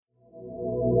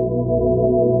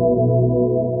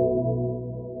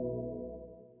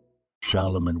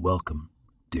Shalom and welcome,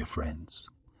 dear friends.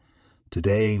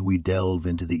 Today we delve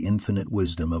into the infinite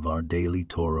wisdom of our daily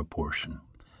Torah portion,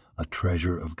 a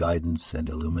treasure of guidance and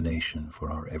illumination for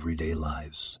our everyday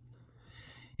lives.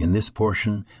 In this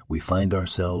portion, we find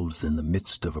ourselves in the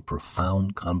midst of a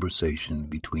profound conversation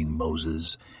between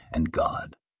Moses and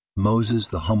God. Moses,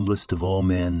 the humblest of all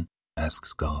men,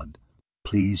 asks God,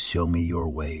 "Please show me your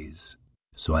ways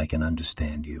so I can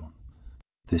understand you."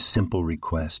 This simple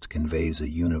request conveys a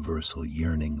universal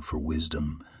yearning for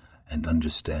wisdom and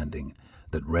understanding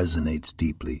that resonates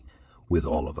deeply with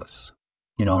all of us.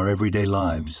 In our everyday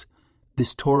lives,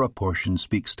 this Torah portion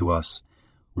speaks to us,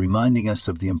 reminding us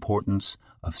of the importance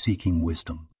of seeking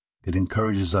wisdom. It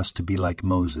encourages us to be like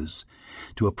Moses,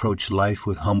 to approach life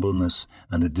with humbleness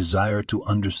and a desire to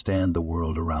understand the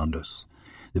world around us,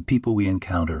 the people we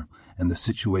encounter, and the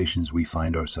situations we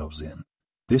find ourselves in.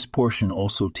 This portion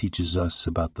also teaches us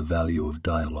about the value of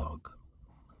dialogue,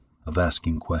 of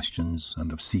asking questions,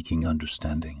 and of seeking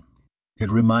understanding. It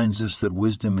reminds us that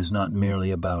wisdom is not merely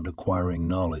about acquiring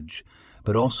knowledge,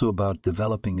 but also about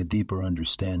developing a deeper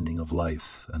understanding of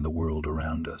life and the world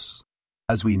around us.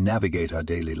 As we navigate our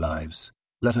daily lives,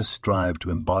 let us strive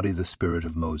to embody the spirit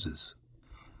of Moses.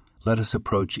 Let us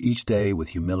approach each day with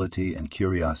humility and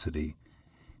curiosity,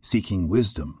 seeking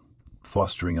wisdom,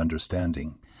 fostering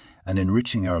understanding, and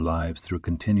enriching our lives through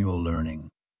continual learning.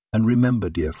 And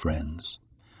remember, dear friends,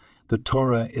 the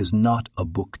Torah is not a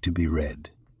book to be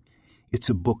read. It's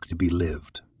a book to be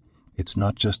lived. It's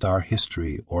not just our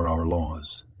history or our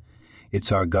laws.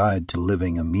 It's our guide to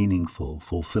living a meaningful,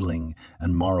 fulfilling,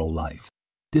 and moral life.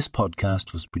 This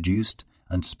podcast was produced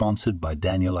and sponsored by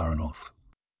Daniel Aronoff.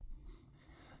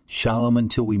 Shalom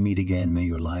until we meet again. May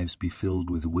your lives be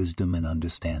filled with wisdom and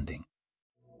understanding.